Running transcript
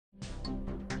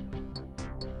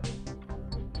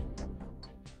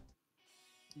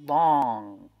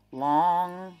long,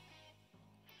 long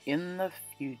in the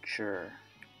future,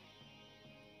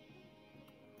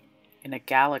 in a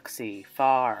galaxy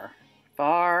far,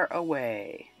 far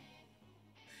away,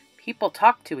 people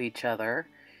talk to each other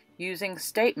using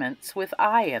statements with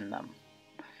I in them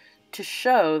to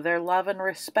show their love and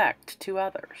respect to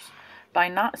others by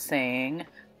not saying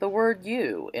the word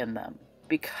you in them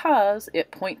because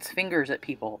it points fingers at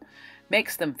people,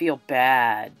 makes them feel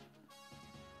bad,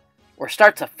 or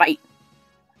starts a fight.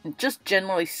 It just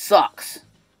generally sucks.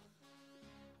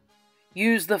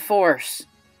 Use the Force.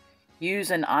 Use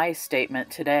an I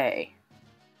statement today.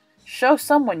 Show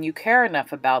someone you care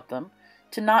enough about them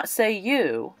to not say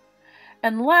you,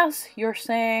 unless you're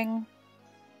saying,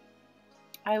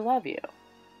 I love you.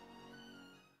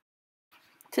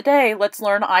 Today, let's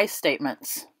learn I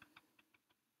statements.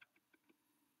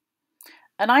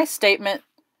 An I statement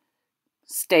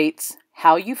states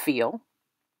how you feel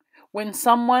when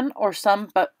someone or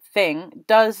something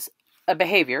does a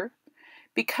behavior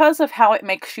because of how it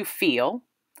makes you feel,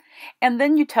 and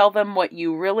then you tell them what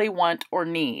you really want or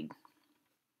need.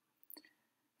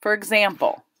 For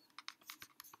example,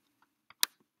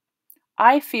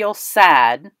 I feel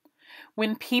sad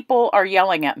when people are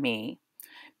yelling at me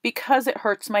because it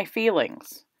hurts my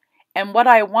feelings, and what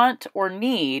I want or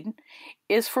need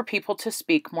is for people to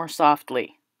speak more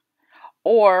softly,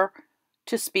 or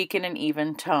to speak in an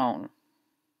even tone.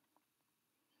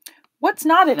 What's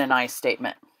not in an I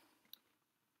statement?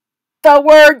 The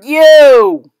word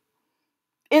you!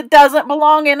 It doesn't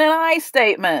belong in an I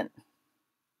statement.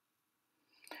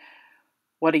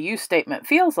 What a you statement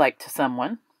feels like to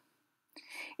someone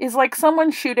is like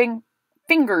someone shooting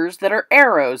fingers that are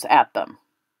arrows at them.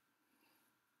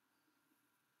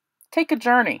 Take a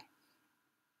journey.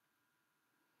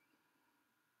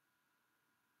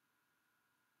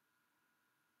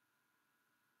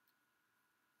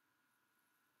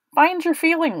 Find your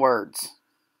feeling words.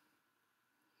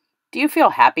 Do you feel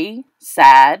happy,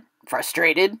 sad,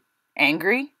 frustrated,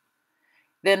 angry?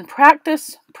 Then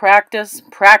practice, practice,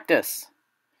 practice.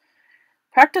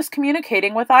 Practice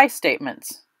communicating with I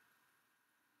statements.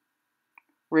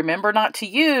 Remember not to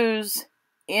use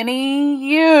any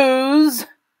yous.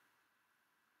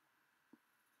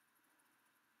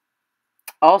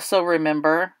 Also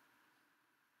remember,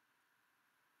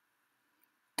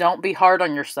 don't be hard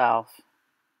on yourself.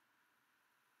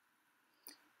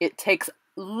 It takes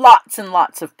lots and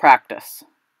lots of practice,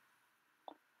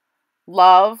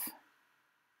 love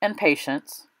and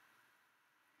patience,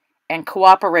 and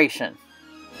cooperation.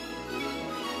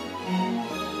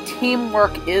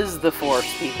 Teamwork is the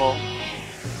force, people.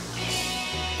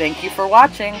 Thank you for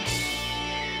watching.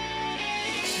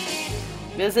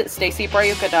 Visit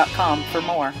stacybrayuka.com for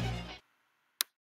more.